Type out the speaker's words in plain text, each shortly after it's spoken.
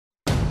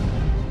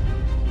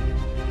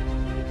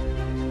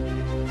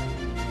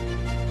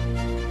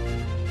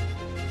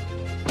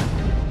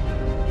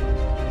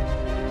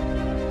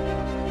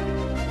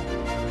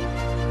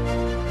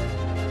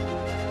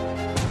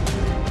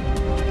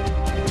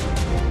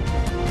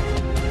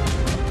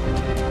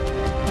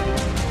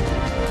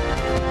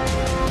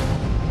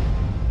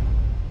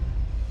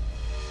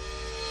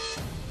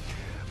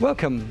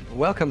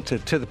Welcome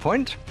to The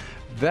Point.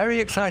 Very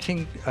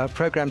exciting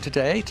program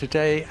today.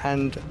 Today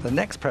and the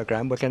next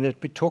program, we're going to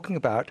be talking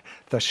about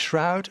the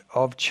Shroud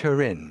of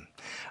Turin.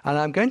 And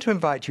I'm going to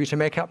invite you to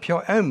make up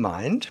your own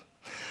mind.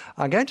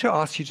 I'm going to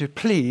ask you to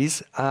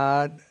please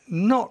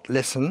not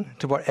listen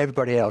to what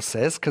everybody else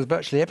says, because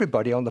virtually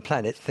everybody on the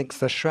planet thinks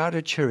the Shroud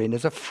of Turin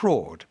is a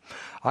fraud.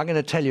 I'm going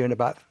to tell you in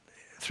about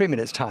 3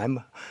 minutes'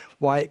 time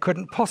why it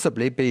couldn't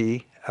possibly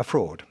be a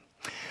fraud.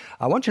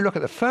 I want you to look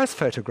at the first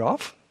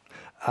photograph.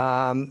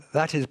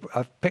 That is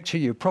a picture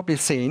you've probably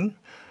seen.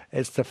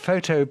 It's the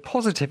photo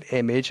positive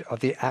image of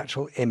the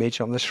actual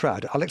image on the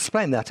shroud. I'll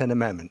explain that in a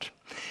moment.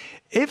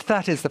 If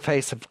that is the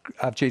face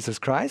of Jesus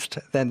Christ,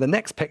 then the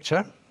next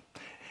picture,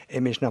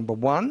 image number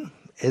 1,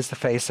 is the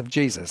face of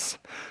Jesus.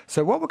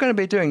 So what we're going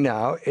to be doing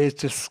now is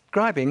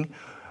describing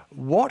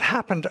what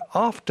happened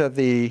after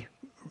the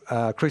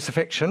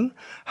crucifixion,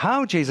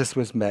 how Jesus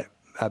was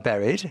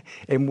buried,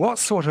 in what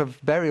sort of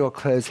burial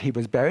clothes he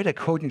was buried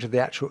according to the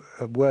actual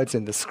words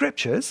in the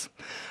scriptures.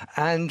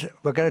 And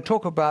we're going to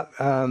talk about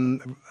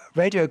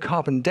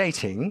radiocarbon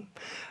dating.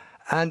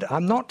 And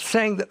I'm not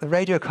saying that the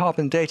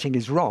radiocarbon dating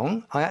is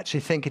wrong. I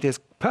actually think it is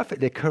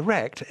perfectly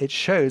correct. It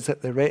shows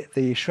that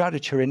the Shroud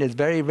of Turin is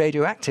very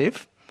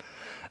radioactive.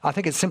 I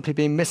think it's simply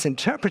been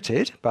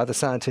misinterpreted by the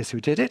scientists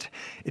who did it.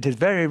 It is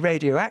very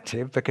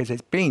radioactive because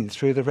it's been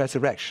through the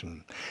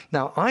resurrection.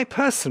 Now, I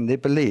personally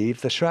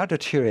believe the Shroud of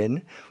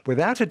Turin,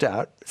 without a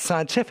doubt,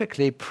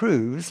 scientifically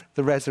proves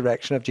the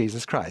resurrection of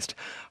Jesus Christ.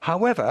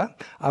 However,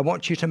 I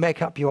want you to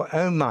make up your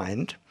own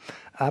mind,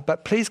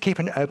 but please keep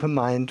an open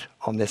mind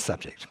on this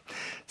subject.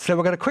 So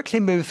we're going to quickly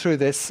move through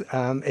this.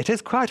 It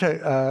is quite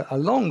a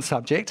long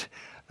subject,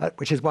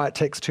 which is why it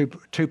takes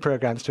two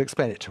programs to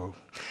explain it to all.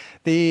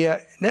 The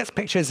next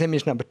picture is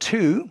image number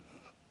 2.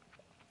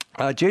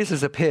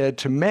 Jesus appeared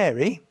to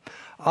Mary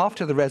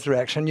after the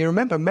resurrection. You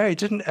remember, Mary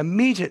didn't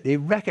immediately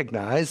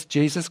recognize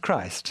Jesus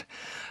Christ.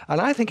 And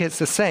I think it's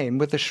the same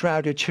with the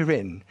Shroud of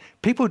Turin.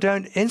 People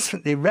don't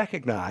instantly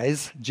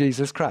recognize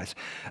Jesus Christ.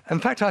 In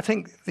fact, I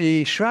think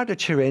the Shroud of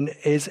Turin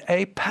is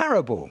a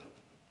parable.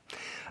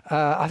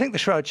 I think the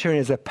Shroud of Turin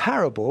is a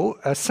parable,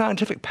 a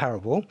scientific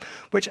parable,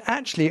 which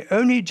actually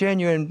only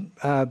genuine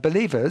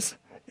believers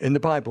in the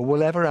Bible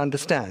will ever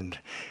understand.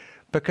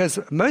 Because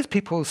most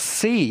people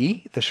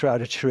see the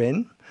Shroud of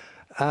Turin,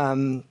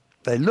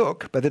 they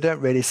look, but they don't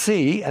really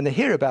see, and they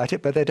hear about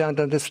it, but they don't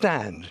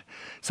understand.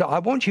 So I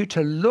want you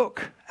to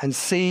look and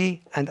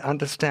see and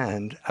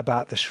understand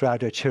about the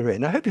Shroud of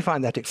Turin. I hope you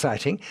find that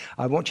exciting.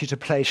 I want you to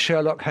play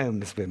Sherlock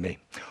Holmes with me.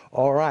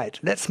 All right,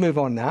 let's move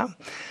on now.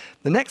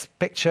 The next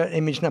picture,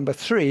 image number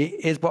 3,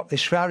 is what the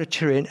Shroud of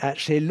Turin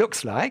actually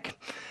looks like.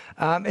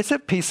 It's a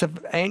piece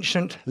of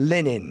ancient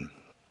linen.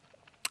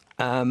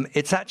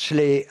 It's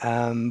actually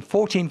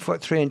 14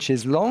 foot 3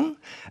 inches long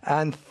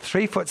and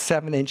 3 foot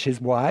 7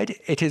 inches wide.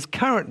 It is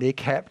currently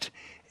kept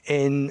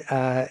in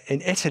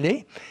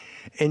Italy,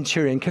 in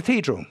Turin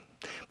Cathedral.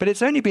 But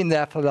it's only been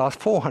there for the last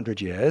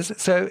 400 years.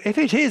 So if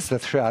it is the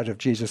Shroud of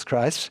Jesus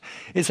Christ,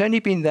 it's only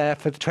been there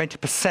for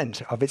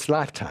 20% of its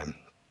lifetime.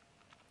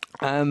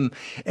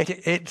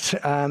 It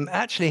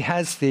actually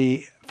has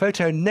the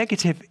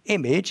photo-negative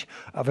image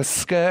of a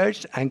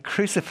scourged and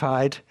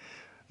crucified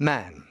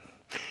man.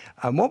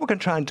 And what we're going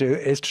to try and do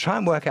is to try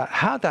and work out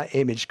how that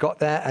image got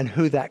there and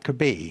who that could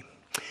be.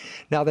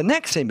 Now, the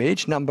next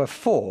image, number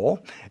 4,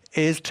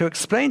 is to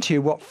explain to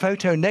you what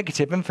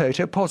photo-negative and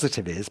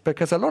photo-positive is,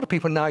 because a lot of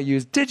people now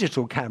use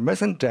digital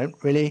cameras and don't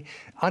really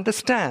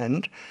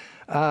understand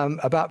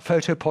about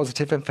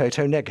photo-positive and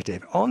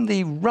photo-negative. On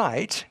the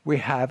right, we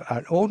have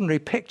an ordinary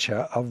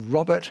picture of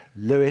Robert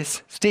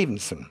Louis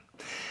Stevenson.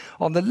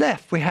 On the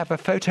left, we have a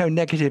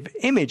photo-negative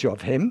image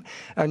of him,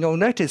 and you'll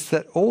notice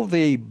that all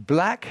the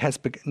black has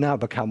now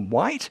become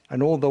white,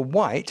 and all the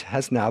white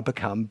has now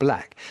become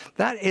black.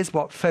 That is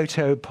what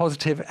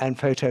photo-positive and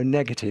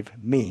photo-negative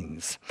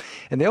means.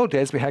 In the old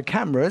days, we had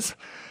cameras.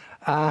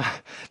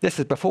 This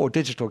is before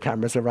digital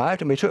cameras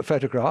arrived, and we took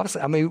photographs.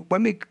 And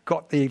when we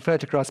got the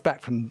photographs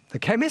back from the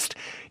chemist,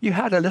 you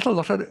had a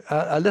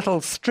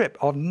little strip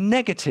of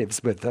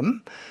negatives with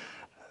them.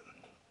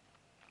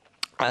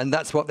 And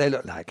that's what they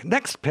look like.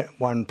 Next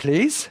one,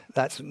 please.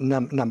 That's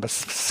number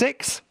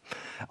 6.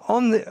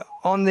 On the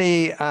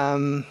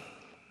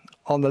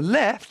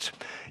left,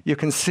 you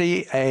can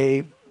see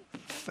a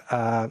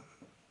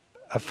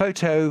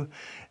photo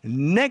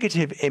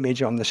negative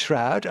image on the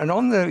shroud, and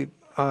on the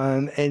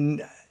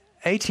in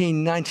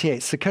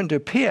 1898, Secondo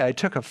Pio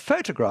took a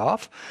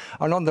photograph,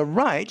 and on the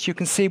right you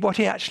can see what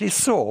he actually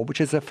saw,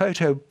 which is a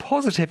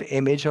photo-positive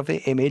image of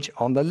the image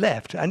on the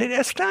left, and it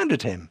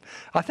astounded him.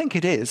 I think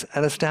it is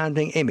an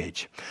astounding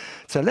image.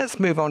 So let's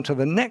move on to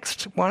the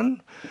next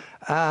one,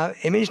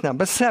 image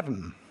number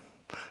 7.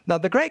 Now,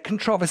 the great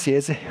controversy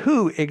is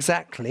who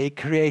exactly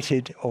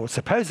created or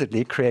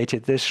supposedly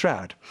created this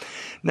shroud.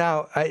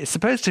 Now, it's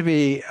supposed to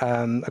be,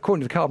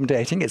 according to the carbon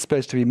dating, it's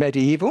supposed to be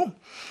medieval.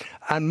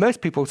 And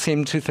most people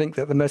seem to think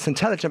that the most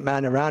intelligent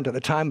man around at the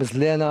time was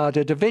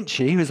Leonardo da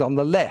Vinci, who's on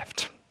the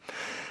left.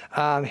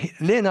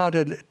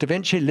 Leonardo da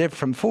Vinci lived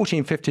from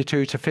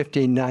 1452 to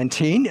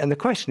 1519, and the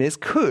question is,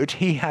 could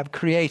he have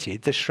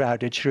created the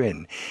Shroud of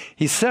Turin?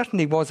 He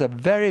certainly was a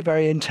very,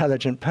 very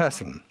intelligent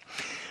person.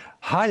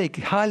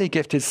 Highly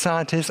gifted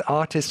scientist,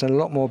 artist, and a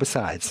lot more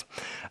besides.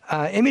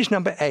 Image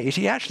number 8,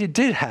 he actually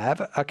did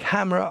have a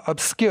camera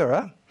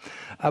obscura,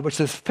 which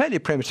is a fairly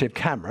primitive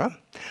camera,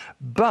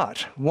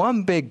 but,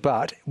 one big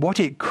but, what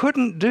it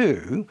couldn't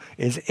do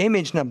is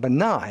image number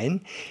 9,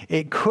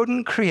 it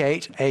couldn't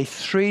create a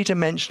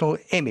three-dimensional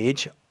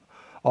image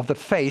of the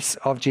face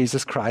of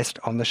Jesus Christ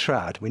on the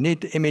shroud. We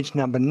need image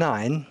number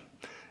 9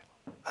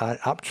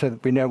 up so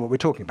that we know what we're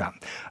talking about.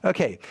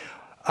 Okay,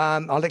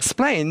 I'll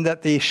explain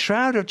that the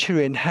Shroud of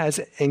Turin has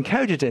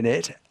encoded in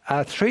it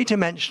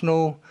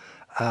three-dimensional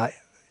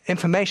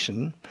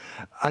information,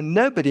 and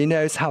nobody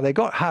knows how it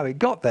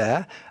got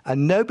there,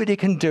 and nobody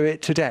can do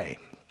it today.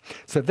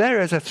 So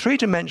there is a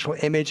three-dimensional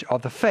image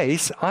of the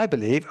face, I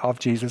believe, of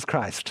Jesus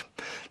Christ.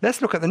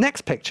 Let's look at the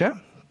next picture,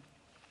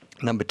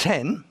 number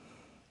 10.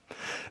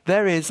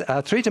 There is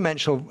a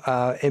three-dimensional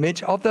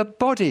image of the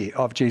body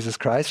of Jesus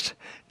Christ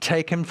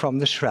taken from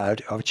the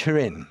Shroud of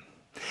Turin.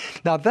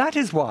 Now, that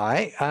is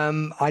why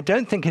I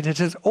don't think it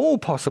is at all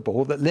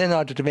possible that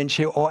Leonardo da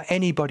Vinci or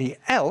anybody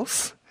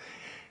else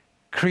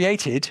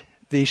created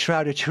the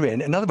Shroud of Turin.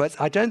 In other words,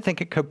 I don't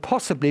think it could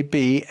possibly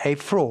be a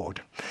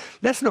fraud.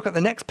 Let's look at the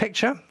next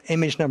picture,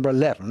 image number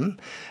 11.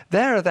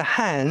 There are the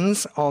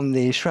hands on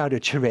the Shroud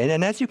of Turin,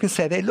 and as you can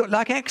see, they look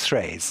like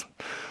X-rays.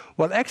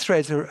 Well,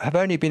 X-rays have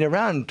only been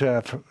around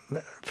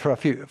for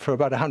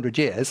about 100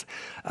 years.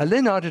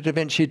 Leonardo da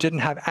Vinci didn't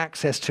have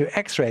access to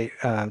X-ray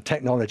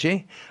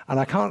technology, and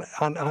I can't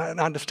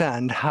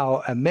understand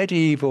how a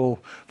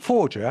medieval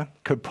forger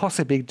could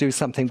possibly do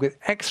something with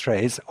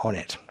X-rays on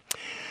it.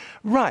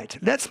 Right,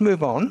 let's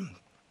move on.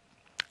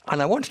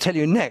 And I want to tell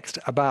you next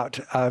about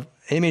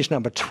image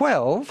number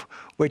 12,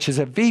 which is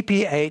a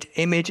VP8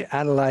 image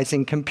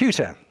analyzing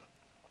computer.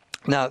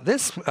 Now,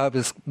 this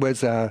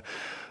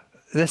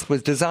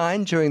was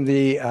designed during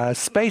the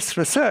space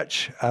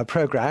research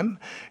program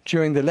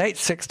during the late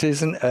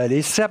 60s and early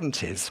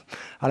 70s.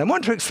 And I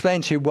want to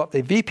explain to you what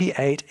the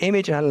VP8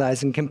 image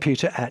analyzing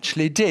computer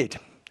actually did.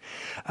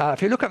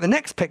 If you look at the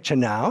next picture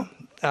now,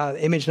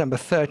 image number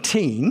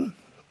 13,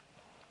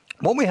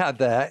 what we have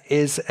there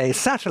is a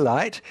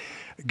satellite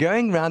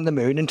going around the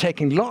moon and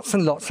taking lots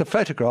and lots of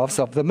photographs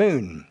of the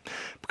moon.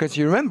 Because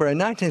you remember in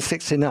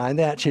 1969,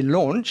 they actually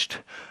launched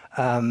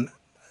a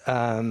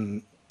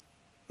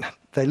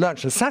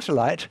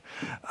satellite,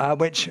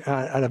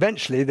 and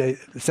eventually they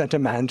sent a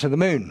man to the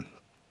moon.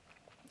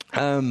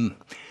 You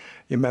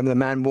remember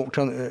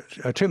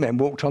two men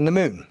walked on the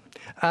moon.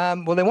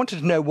 Well, they wanted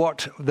to know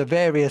what the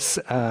various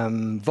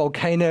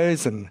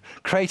volcanoes and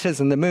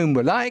craters in the moon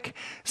were like,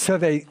 so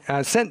they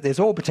sent this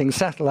orbiting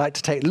satellite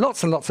to take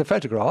lots and lots of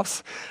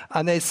photographs,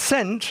 and they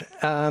sent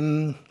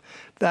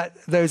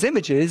those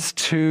images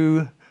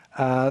to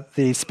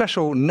the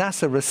special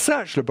NASA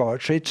research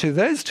laboratory, to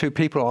those two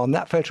people on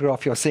that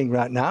photograph you're seeing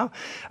right now.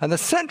 And the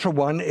central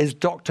one is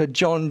Dr.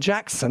 John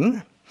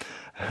Jackson,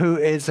 who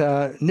is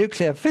a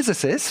nuclear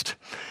physicist.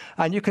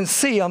 And you can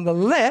see on the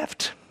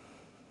left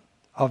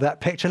of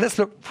that picture, let's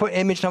look for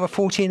image number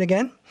 14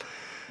 again.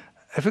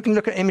 If we can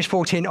look at image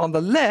 14, on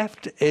the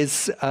left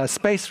is a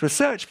space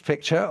research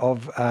picture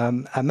of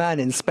a man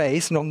in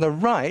space, and on the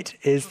right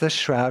is the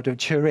Shroud of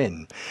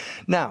Turin.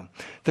 Now,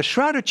 the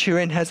Shroud of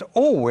Turin has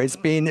always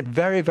been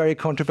very, very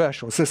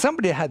controversial. So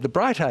somebody had the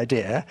bright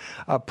idea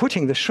of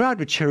putting the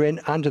Shroud of Turin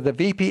under the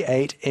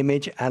VP8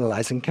 image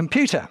analyzing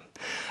computer.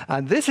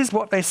 And this is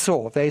what they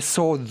saw. They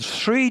saw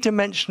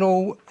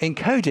three-dimensional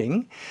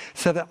encoding,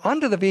 so that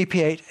under the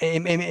VP8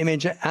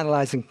 image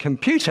analyzing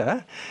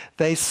computer,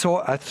 they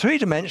saw a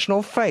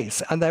three-dimensional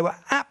face, and they were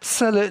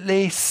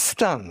absolutely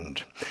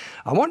stunned.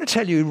 I want to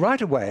tell you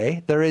right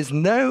away, there is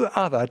no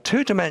other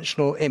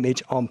two-dimensional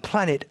image on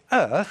planet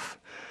Earth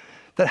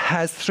that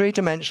has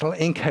three-dimensional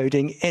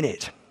encoding in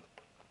it.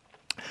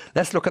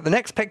 Let's look at the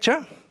next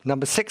picture,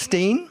 number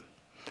 16.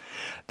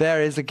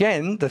 There is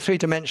again the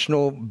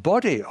three-dimensional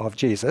body of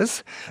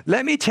Jesus.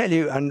 Let me tell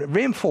you and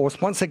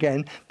reinforce once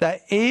again, there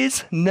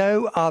is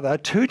no other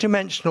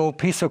two-dimensional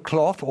piece of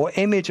cloth or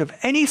image of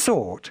any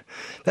sort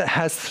that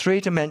has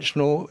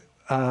three-dimensional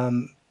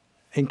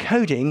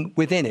encoding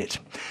within it.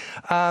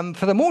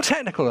 For the more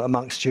technical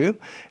amongst you,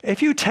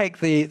 if you take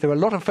there were a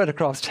lot of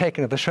photographs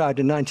taken of the Shroud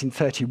in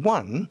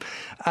 1931,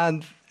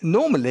 and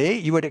normally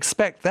you would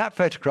expect that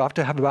photograph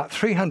to have about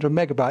 300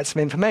 megabytes of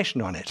information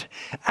on it.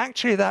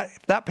 Actually,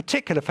 that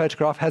particular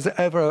photograph has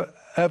over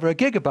a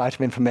gigabyte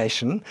of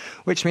information,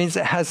 which means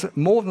it has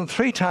more than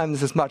 3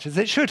 times as much as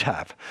it should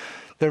have.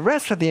 The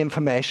rest of the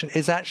information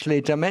is actually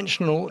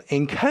dimensional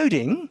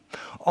encoding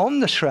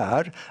on the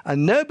shroud,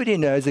 and nobody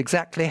knows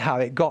exactly how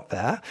it got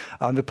there.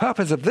 The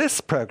purpose of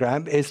this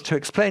program is to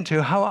explain to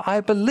you how I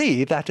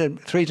believe that a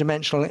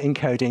three-dimensional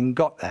encoding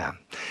got there.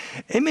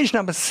 Image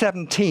number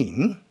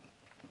 17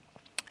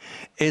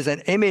 is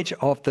an image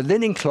of the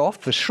linen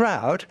cloth, the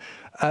shroud,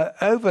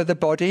 over the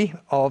body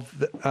of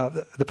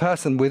the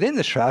person within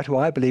the shroud, who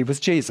I believe was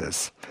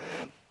Jesus.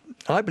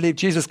 I believe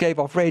Jesus gave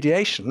off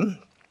radiation.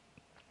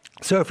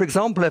 So, for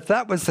example, if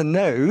that was the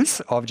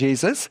nose of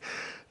Jesus,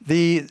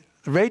 the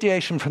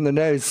radiation from the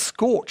nose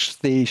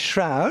scorched the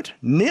shroud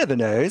near the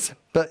nose,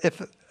 but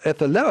if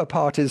the lower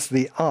part is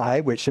the eye,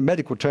 which in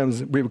medical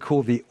terms we would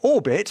call the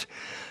orbit,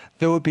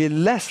 there would be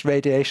less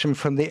radiation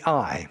from the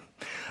eye.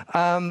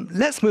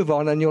 Let's move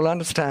on and you'll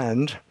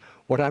understand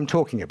what I'm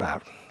talking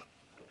about.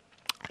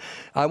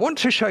 I want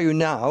to show you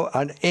now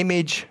an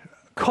image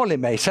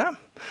collimator.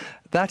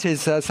 That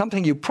is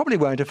something you probably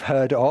won't have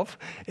heard of.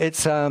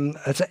 It's an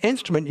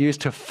instrument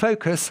used to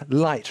focus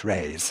light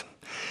rays.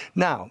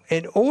 Now,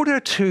 in order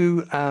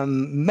to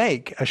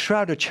make a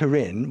Shroud of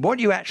Turin, what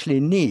you actually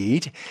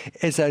need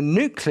is a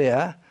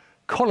nuclear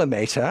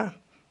collimator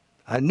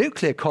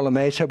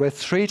with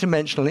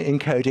three-dimensional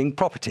encoding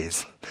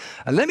properties.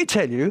 And let me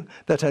tell you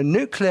that a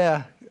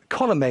nuclear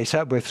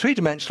collimator with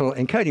three-dimensional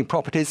encoding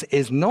properties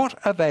is not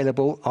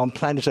available on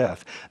planet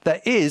Earth.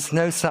 There is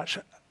no such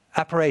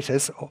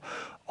apparatus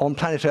on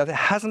planet Earth. It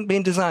hasn't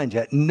been designed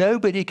yet.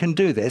 Nobody can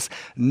do this.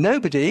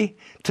 Nobody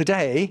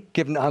today,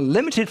 given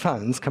unlimited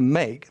funds, can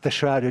make the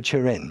Shroud of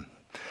Turin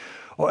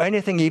or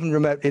anything even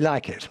remotely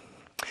like it.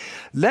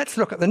 Let's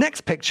look at the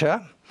next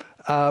picture,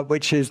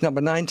 which is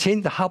number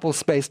 19, the Hubble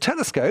Space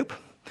Telescope.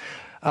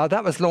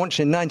 That was launched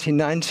in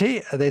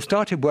 1990. They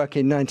started work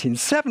in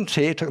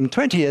 1970. It took them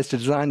 20 years to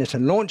design it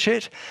and launch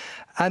it.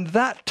 And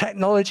that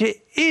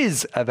technology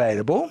is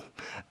available.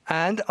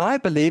 And I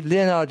believe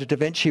Leonardo da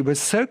Vinci was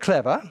so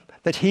clever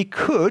that he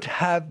could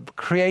have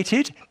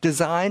created,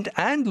 designed,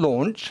 and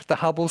launched the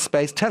Hubble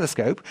Space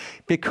Telescope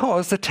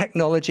because the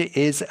technology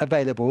is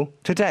available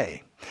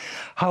today.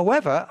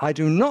 However, I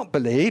do not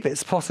believe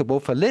it's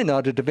possible for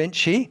Leonardo da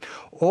Vinci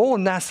or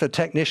NASA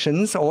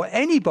technicians or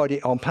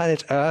anybody on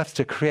planet Earth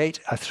to create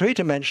a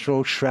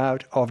three-dimensional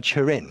Shroud of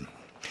Turin.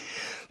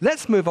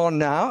 Let's move on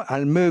now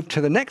and move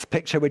to the next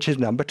picture, which is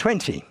number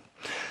 20.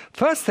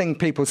 First thing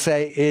people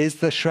say is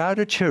the Shroud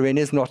of Turin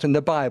is not in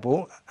the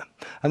Bible,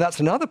 and that's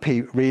another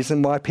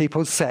reason why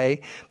people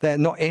say they're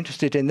not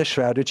interested in the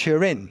Shroud of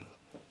Turin.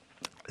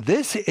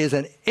 This is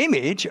an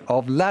image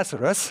of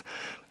Lazarus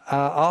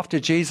after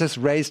Jesus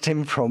raised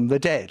him from the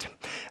dead.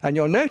 And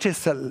you'll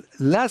notice that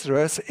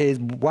Lazarus is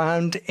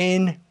wound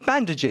in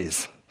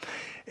bandages.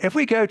 If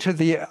we go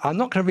to I'm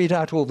not going to read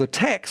out all the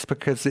text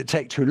because it'd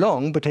take too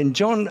long, but in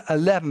John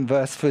 11,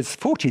 verses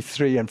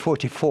 43 and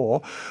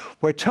 44,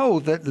 we're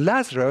told that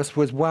Lazarus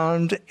was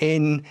wound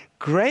in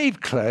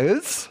grave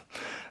clothes.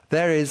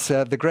 There is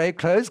the grave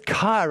clothes,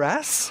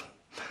 kairos.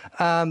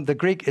 The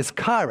Greek is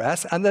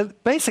kairos, and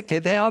basically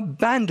they are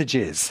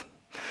bandages.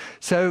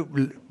 So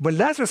when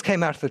Lazarus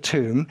came out of the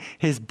tomb,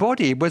 his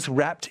body was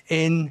wrapped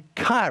in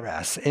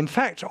kairos. In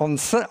fact,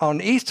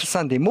 on Easter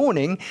Sunday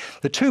morning,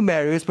 the two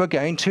Marys were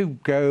going to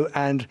go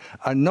and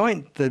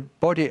anoint the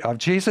body of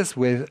Jesus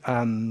with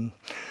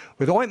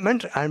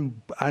ointment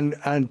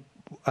and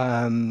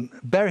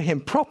bury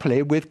him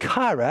properly with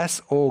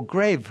kairos or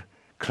grave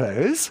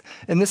clothes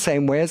in the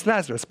same way as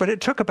Lazarus. But it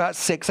took about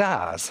 6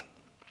 hours.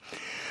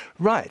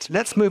 Right,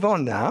 let's move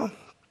on now.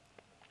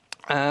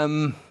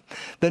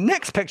 The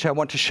next picture I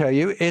want to show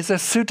you is a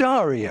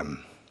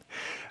sudarium.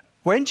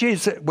 When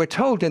Jesus, we're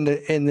told in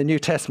the New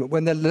Testament,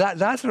 when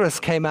Lazarus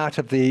came out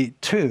of the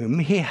tomb,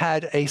 he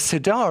had a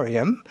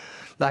sudarium,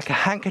 like a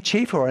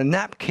handkerchief or a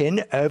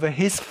napkin, over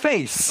his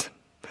face.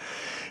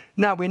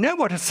 Now, we know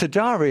what a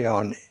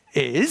sudarion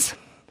is,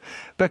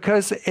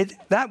 because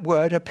that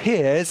word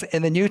appears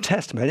in the New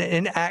Testament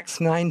in Acts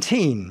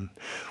 19.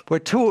 We're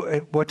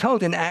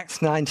told in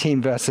Acts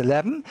 19, verse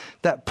 11,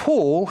 that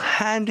Paul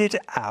handed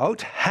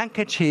out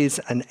handkerchiefs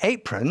and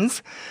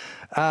aprons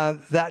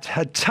that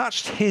had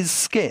touched his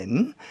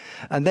skin,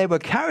 and they were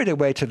carried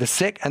away to the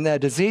sick, and their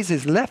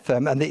diseases left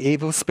them, and the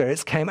evil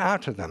spirits came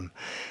out of them.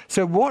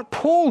 So what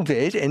Paul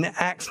did in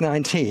Acts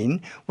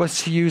 19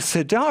 was to use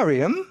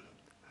sudarium,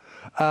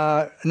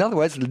 in other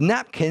words,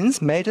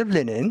 napkins made of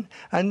linen,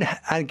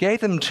 and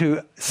gave them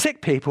to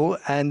sick people,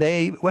 and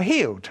they were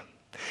healed.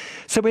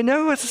 So we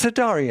know it's a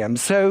sudarium.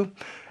 So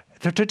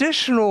the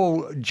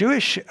traditional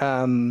Jewish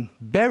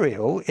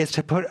burial is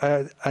to put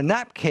a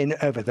napkin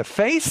over the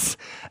face,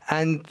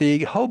 and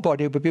the whole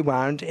body would be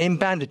wound in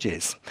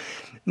bandages.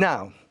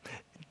 Now,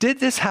 did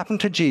this happen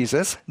to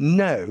Jesus?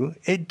 No,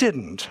 it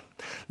didn't.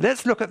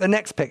 Let's look at the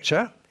next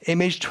picture,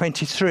 image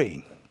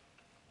 23.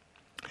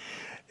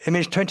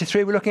 Image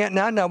 23 we're looking at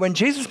now. Now, when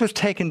Jesus was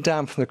taken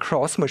down from the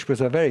cross, which was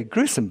a very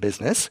gruesome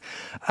business,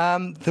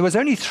 there was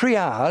only 3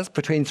 hours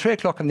between 3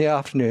 o'clock in the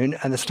afternoon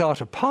and the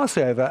start of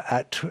Passover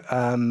at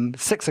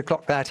 6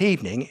 o'clock that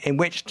evening in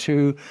which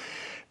to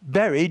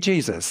bury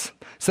Jesus.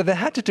 So they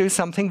had to do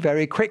something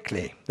very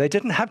quickly. They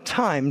didn't have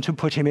time to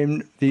put him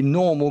in the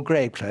normal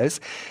grave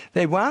clothes.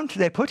 They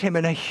put him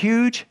in a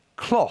huge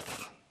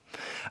cloth.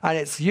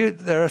 And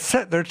there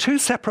are two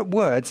separate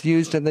words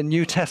used in the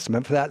New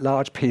Testament for that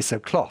large piece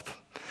of cloth.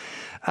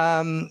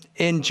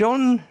 In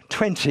John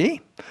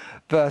 20,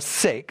 verse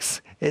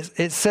 6,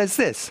 it says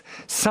this: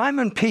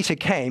 Simon Peter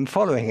came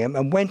following him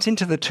and went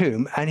into the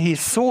tomb, and he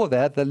saw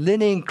there the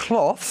linen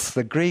cloths,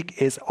 the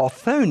Greek is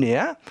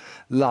orthonia,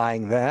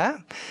 lying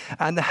there,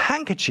 and the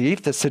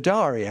handkerchief, the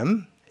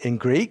sudarium in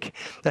Greek,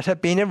 that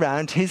had been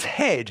around his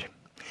head.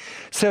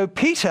 So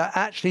Peter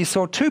actually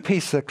saw two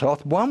pieces of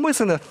cloth. One was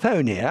an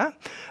orthonia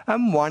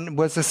and one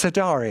was a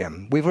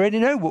sudarium. We've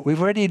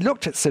already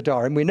looked at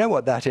sudarium. We know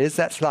what that is.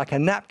 That's like a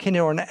napkin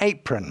or an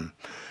apron.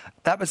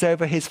 That was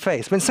over his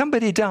face. When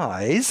somebody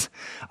dies,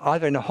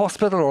 either in a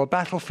hospital or a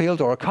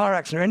battlefield or a car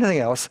accident or anything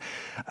else,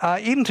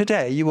 even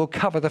today you will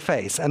cover the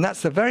face. And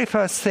that's the very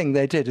first thing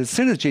they did. As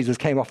soon as Jesus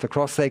came off the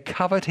cross, they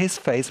covered his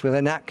face with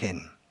a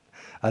napkin.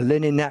 A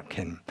linen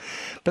napkin.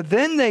 But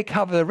then they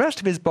cover the rest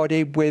of his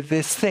body with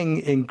this thing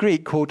in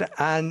Greek called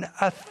an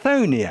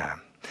orthonia.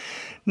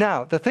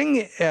 Now, the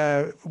thing,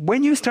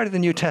 when you study the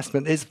New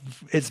Testament,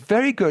 it's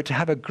very good to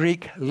have a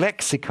Greek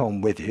lexicon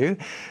with you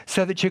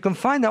so that you can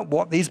find out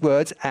what these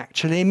words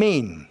actually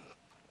mean.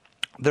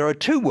 There are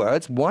two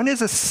words. One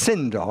is a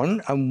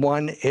syndon and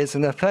one is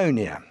an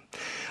orthonia.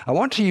 I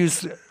want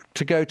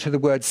to go to the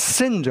word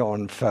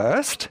syndon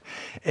first.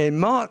 In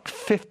Mark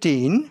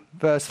 15,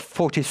 verse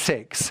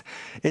 46,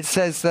 it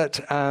says that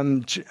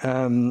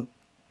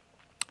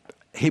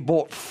he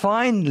bought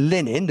fine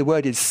linen, the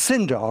word is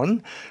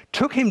syndon,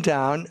 took him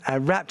down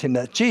and wrapped him,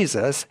 that's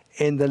Jesus,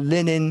 in the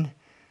linen,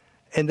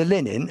 and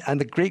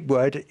the Greek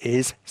word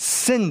is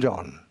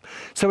syndon.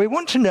 So we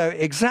want to know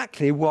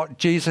exactly what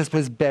Jesus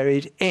was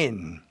buried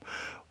in.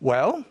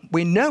 Well,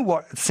 we know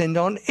what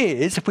syndon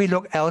is if we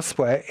look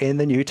elsewhere in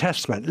the New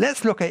Testament.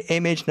 Let's look at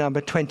image number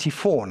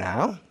 24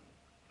 now.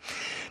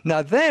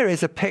 Now, there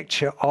is a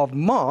picture of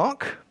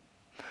Mark,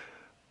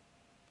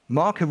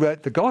 who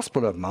wrote the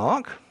Gospel of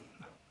Mark,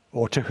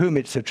 or to whom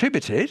it's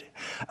attributed,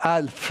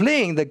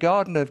 fleeing the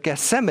Garden of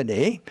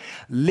Gethsemane,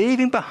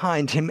 leaving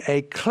behind him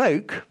a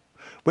cloak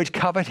which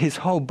covered his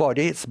whole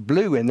body. It's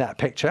blue in that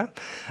picture,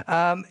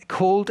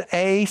 called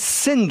a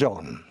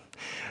syndon.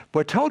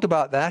 We're told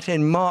about that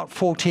in Mark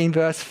 14,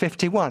 verse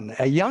 51.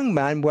 A young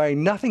man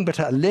wearing nothing but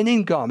a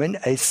linen garment,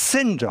 a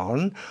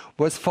syndon,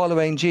 was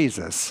following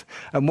Jesus.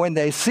 And when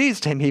they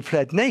seized him, he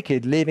fled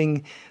naked,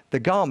 leaving the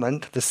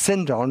garment, the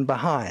syndon,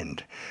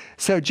 behind.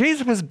 So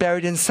Jesus was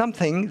buried in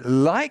something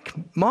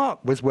like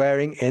Mark was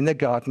wearing in the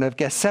Garden of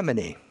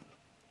Gethsemane.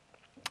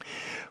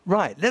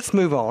 Right, let's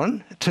move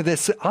on to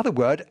this other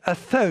word,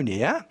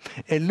 orthonia.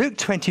 In Luke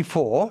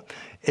 24,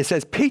 it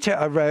says, Peter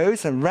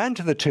arose and ran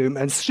to the tomb,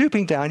 and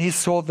stooping down, he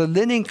saw the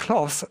linen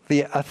cloths,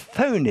 the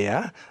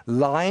orthonia,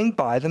 lying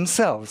by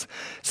themselves.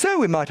 So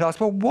we might ask,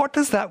 well, what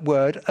does that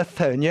word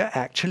orthonia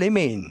actually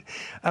mean?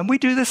 And we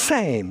do the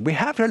same. We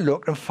have to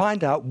look and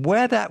find out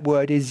where that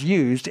word is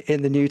used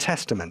in the New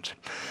Testament.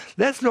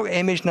 Let's look at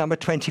image number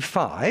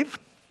 25.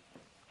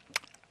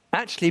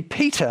 Actually,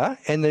 Peter,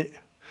 in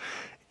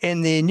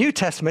the New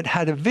Testament,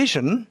 had a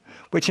vision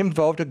which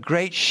involved a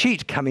great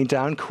sheet coming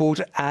down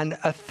called an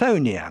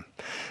orthonia.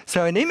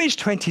 So in image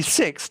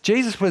 26,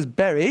 Jesus was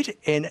buried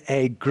in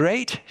a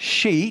great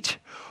sheet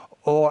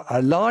or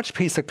a large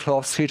piece of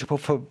cloth suitable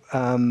for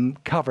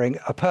covering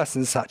a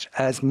person such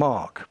as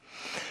Mark.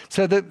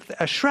 So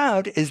a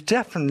shroud is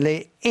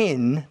definitely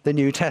in the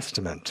New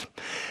Testament.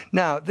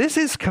 Now, this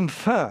is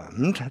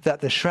confirmed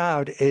that the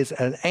shroud is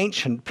an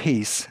ancient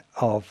piece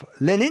of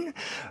linen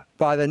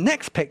by the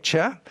next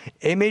picture,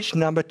 image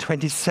number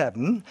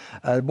 27,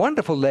 a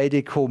wonderful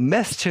lady called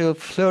Mestil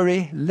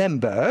Fleury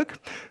Lemberg,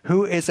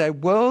 who is a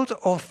world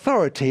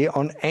authority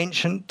on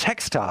ancient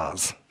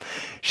textiles.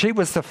 She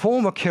was the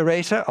former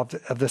curator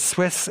of the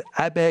Swiss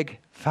Abegg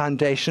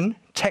Foundation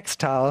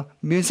Textile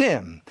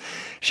Museum.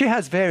 She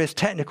has various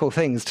technical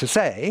things to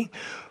say,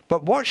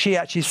 but what she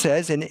actually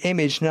says in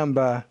image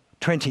number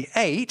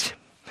 28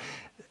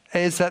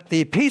 is that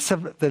the piece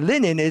of the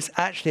linen is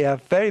actually a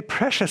very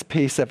precious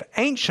piece of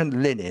ancient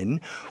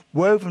linen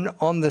woven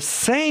on the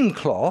same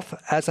cloth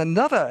as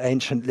another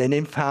ancient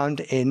linen found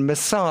in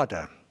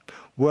Masada,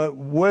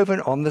 woven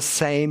on the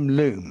same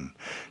loom.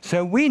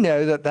 So we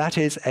know that that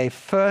is a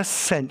first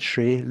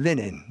century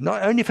linen,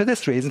 not only for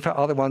this reason, for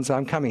other ones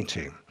I'm coming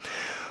to.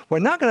 We're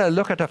now going to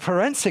look at a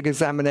forensic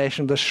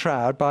examination of the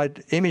shroud by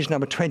image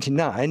number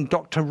 29,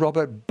 Dr.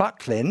 Robert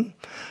Bucklin,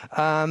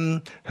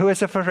 who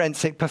is a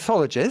forensic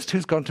pathologist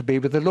who's gone to be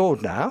with the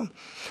Lord now.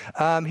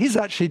 He's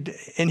actually,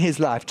 in his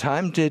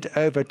lifetime, did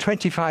over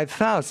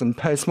 25,000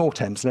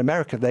 postmortems. In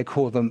America, they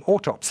call them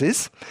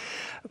autopsies.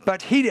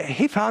 But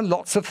he found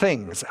lots of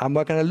things, and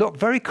we're going to look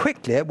very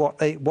quickly at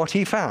what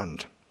he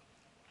found.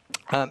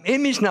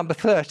 Image number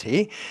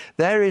 30,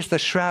 there is the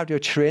Shroud of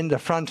Turin, the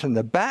front and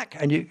the back,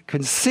 and you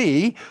can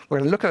see, we're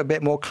going to look at it a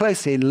bit more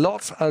closely,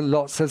 lots and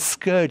lots of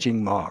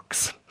scourging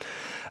marks.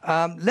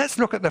 Let's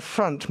look at the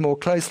front more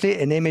closely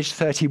in image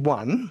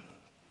 31.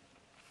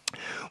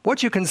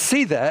 What you can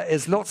see there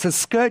is lots of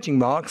scourging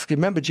marks.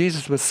 Remember,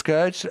 Jesus was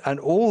scourged and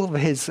all of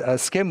his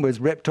skin was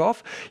ripped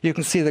off. You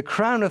can see the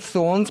crown of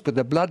thorns with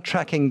the blood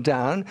tracking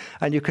down,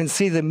 and you can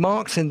see the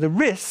marks in the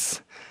wrists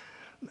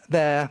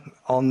there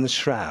on the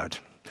shroud.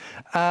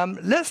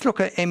 Let's look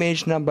at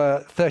image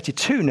number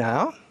 32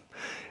 now.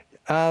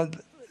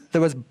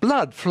 there was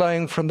blood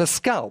flowing from the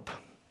scalp.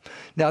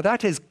 Now,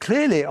 that is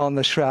clearly on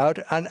the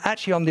shroud, and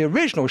actually on the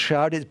original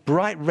shroud, it's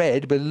bright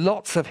red with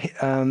lots of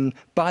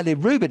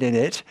bilirubin in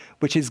it,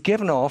 which is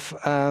given off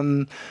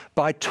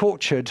by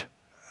tortured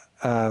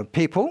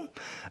people,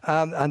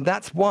 and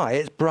that's why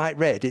it's bright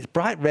red. It's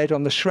bright red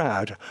on the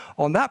shroud.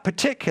 On that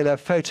particular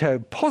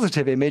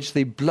photo-positive image,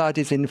 the blood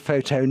is in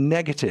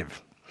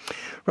photo-negative.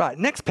 Right,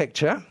 next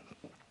picture.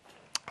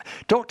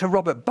 Dr.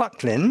 Robert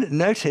Bucklin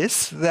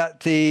noticed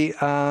that the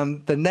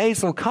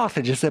nasal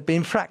cartilages had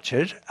been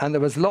fractured, and there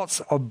was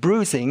lots of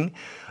bruising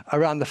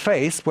around the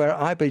face where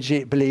I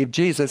believe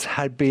Jesus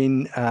had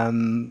been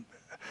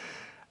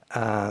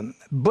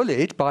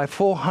bullied by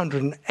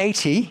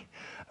 480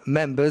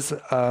 members,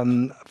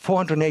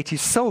 480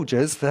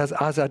 soldiers,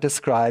 as I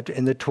described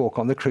in the talk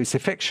on the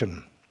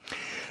crucifixion.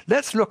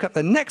 Let's look at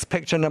the next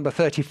picture, number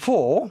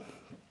 34.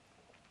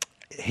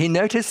 He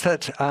noticed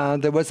that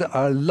there was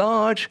a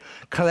large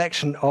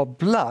collection of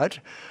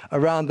blood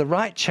around the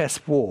right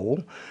chest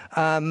wall,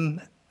 and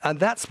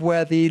that's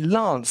where the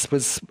lance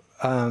was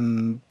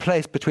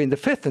placed between the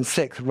 5th and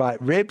 6th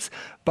right ribs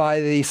by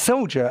the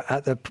soldier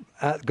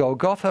at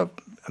Golgotha,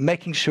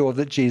 making sure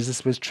that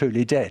Jesus was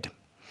truly dead.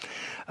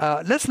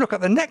 Let's look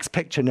at the next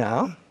picture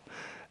now.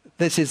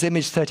 This is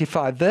image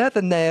 35. There are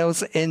the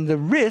nails in the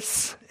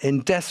wrists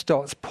in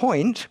Desktop's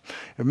point.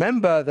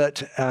 Remember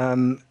that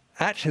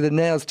actually the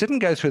nails didn't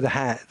go through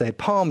the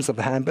palms of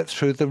the hand, but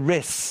through the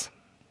wrists.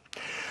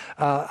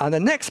 And the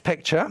next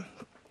picture,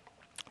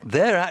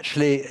 there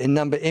actually in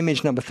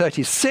image number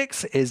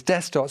 36 is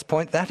Desktop's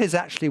point. That is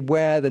actually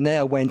where the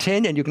nail went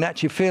in, and you can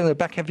actually feel in the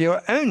back of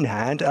your own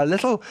hand a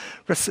little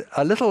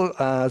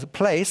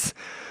place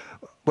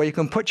where you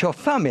can put your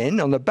thumb in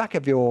on the back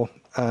of your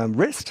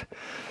wrist,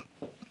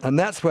 and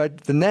that's where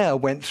the nail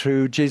went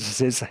through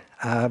Jesus'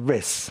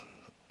 wrists.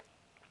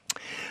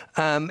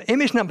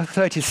 Image number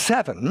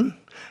 37,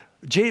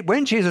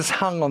 when Jesus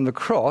hung on the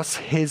cross,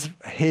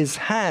 his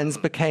hands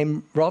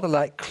became rather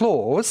like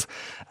claws,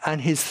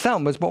 and his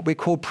thumb was what we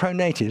call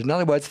pronated, in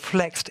other words,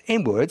 flexed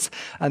inwards,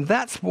 and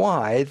that's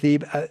why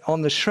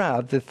on the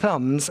shroud the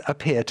thumbs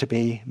appear to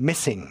be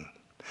missing.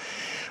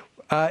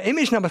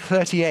 Image number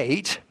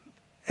 38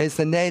 is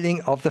the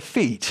nailing of the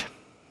feet.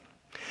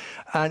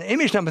 And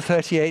image number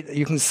 38,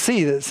 you can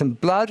see that some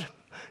blood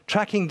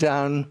tracking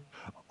down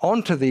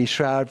onto the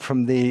shroud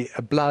from the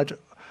blood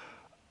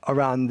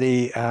around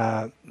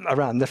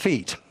the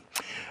feet.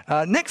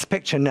 Next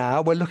picture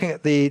now, we're looking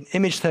at the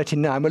image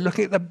 39. We're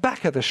looking at the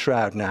back of the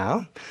shroud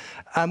now.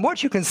 And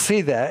what you can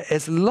see there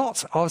is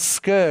lots of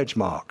scourge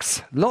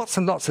marks, lots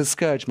and lots of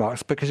scourge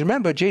marks, because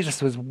remember,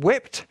 Jesus was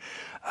whipped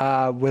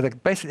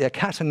with basically a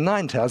cat and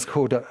nine tails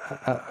called a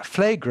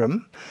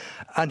flagrum,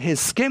 and his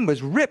skin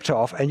was ripped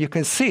off, and you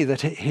can see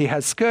that he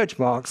has scourge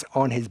marks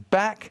on his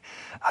back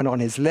and on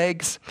his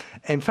legs.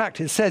 In fact,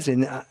 it says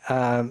in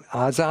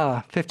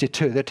Isaiah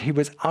 52 that he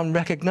was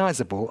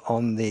unrecognizable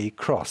on the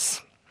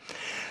cross.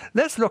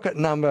 Let's look at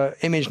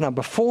image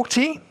number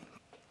 40.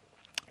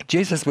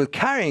 Jesus was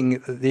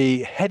carrying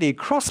the heavy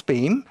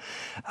crossbeam,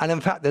 and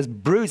in fact there's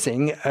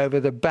bruising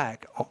over the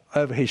back,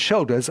 over his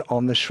shoulders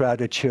on the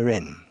Shroud of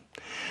Turin.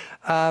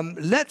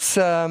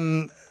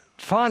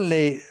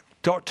 Finally,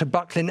 Dr.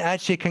 Bucklin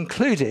actually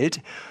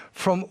concluded,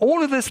 from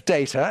all of this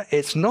data,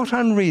 it's not an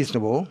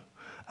unreasonable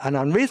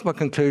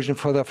conclusion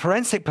for the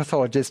forensic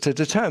pathologist to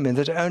determine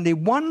that only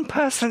one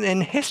person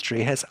in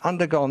history has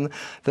undergone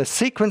the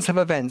sequence of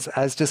events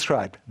as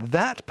described.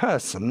 That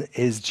person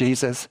is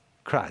Jesus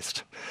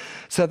Christ.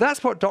 So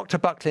that's what Dr.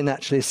 Bucklin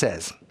actually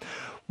says.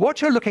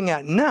 What you're looking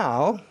at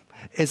now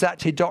is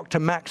actually Dr.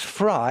 Max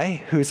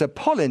Fry, who's a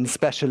pollen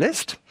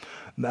specialist,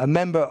 a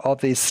member of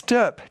the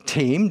STIRP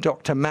team,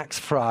 Dr. Max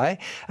Fry,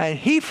 and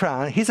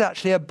he's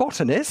actually a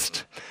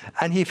botanist,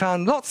 and he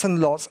found lots and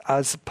lots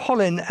of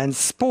pollen and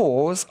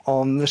spores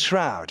on the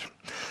shroud.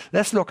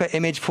 Let's look at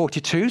image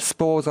 42,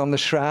 spores on the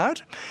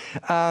shroud.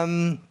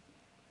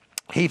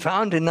 He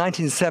found in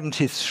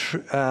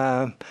 1973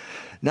 and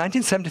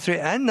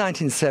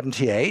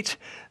 1978,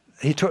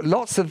 he took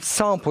lots of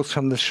samples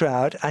from the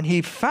shroud, and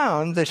he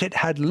found that it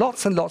had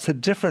lots and lots of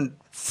different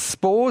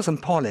spores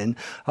and pollen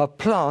of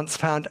plants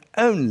found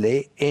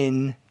only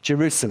in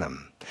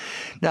Jerusalem.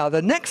 Now,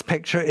 the next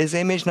picture is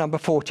image number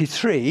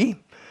 43,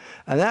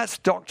 and that's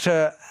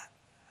Dr.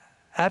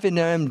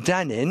 Avinoam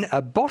Danin,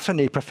 a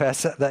botany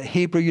professor at the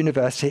Hebrew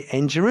University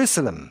in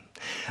Jerusalem.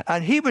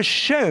 And he was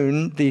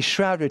shown the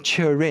Shroud of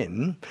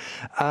Turin.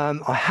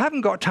 I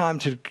haven't got time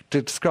to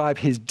describe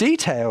his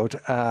detailed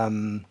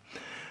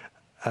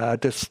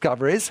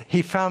discoveries.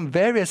 He found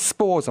various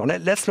spores on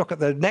it. Let's look at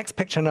the next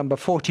picture, number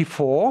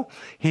 44.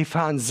 He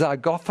found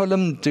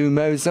Zygophyllum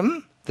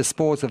dumosum, the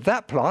spores of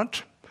that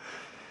plant.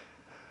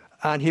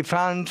 And he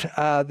found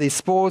the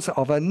spores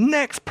of a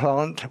next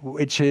plant,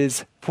 which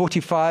is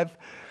 45,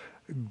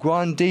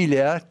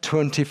 Guandelia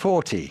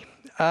 2040.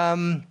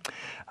 And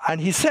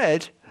he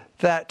said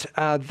that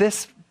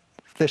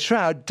the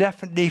shroud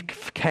definitely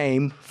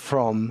came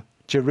from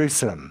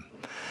Jerusalem.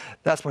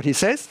 That's what he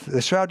says.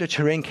 The Shroud of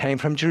Turin came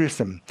from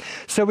Jerusalem.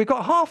 So we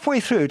got halfway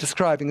through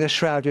describing the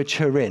Shroud of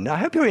Turin. I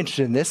hope you're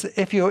interested in this.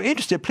 If you're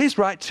interested, please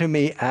write to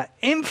me at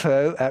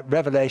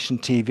info@Revelation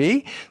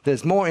TV.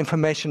 There's more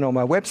information on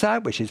my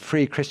website, which is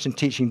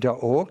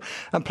freechristianteaching.org.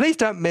 And please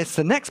don't miss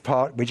the next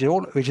part, which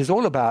is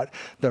all about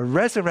the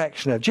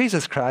resurrection of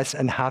Jesus Christ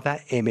and how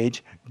that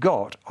image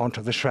got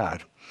onto the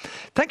shroud.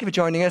 Thank you for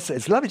joining us.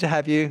 It's lovely to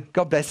have you.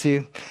 God bless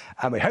you.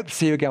 And we hope to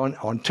see you again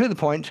on To The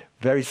Point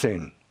very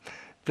soon.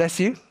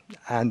 Bless you,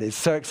 and it's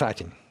so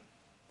exciting.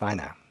 Bye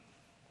now.